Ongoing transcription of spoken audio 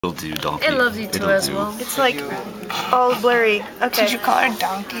It'll do, donkey. It loves you too as well. It's like all blurry. Okay. Did you call her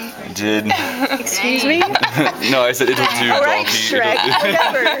donkey? I did. Excuse me? No, I said it'll do, Alright, donkey. Shrek.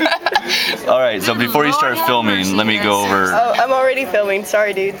 Whatever. Alright, so before you start filming, let me go over. Oh, I'm already filming.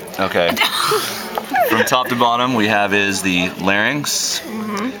 Sorry, dude. Okay. From top to bottom, we have is the larynx.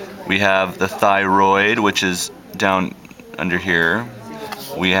 We have the thyroid, which is down under here.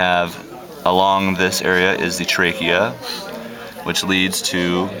 We have along this area is the trachea, which leads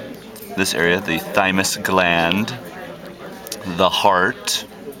to this area, the thymus gland, the heart,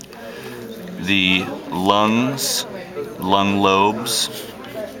 the lungs, lung lobes,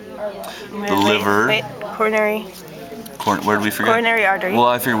 the liver. Wait, coronary. Where did we forget? Coronary artery. Well,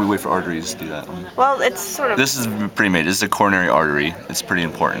 I figured we wait for arteries to do that. Well, it's sort of. This is pretty major. This is the coronary artery. It's pretty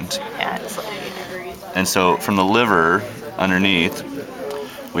important. Yeah, it's like. And so from the liver underneath,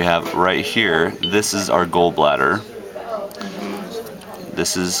 we have right here, this is our gallbladder.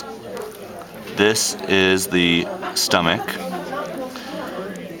 This is the stomach.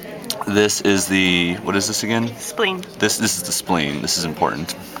 This is the, what is this again? Spleen. This is the spleen. This is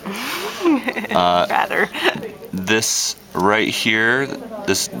important. Rather. This right here,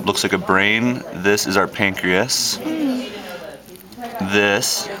 this looks like a brain. This is our pancreas.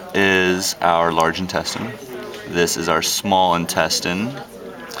 This is our large intestine. This is our small intestine.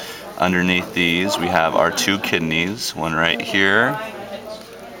 Underneath these, we have our two kidneys, one right here,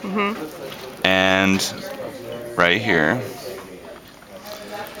 and right here.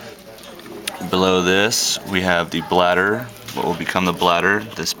 Below this, we have the bladder, what will become the bladder,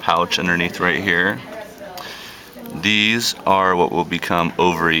 this pouch underneath right here. These are what will become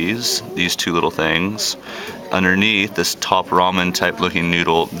ovaries, these two little things. Underneath this top ramen type looking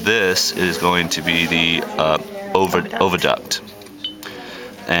noodle, this is going to be the oviduct.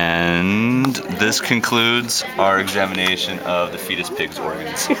 And this concludes our examination of the fetus pig's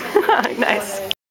organs. Nice.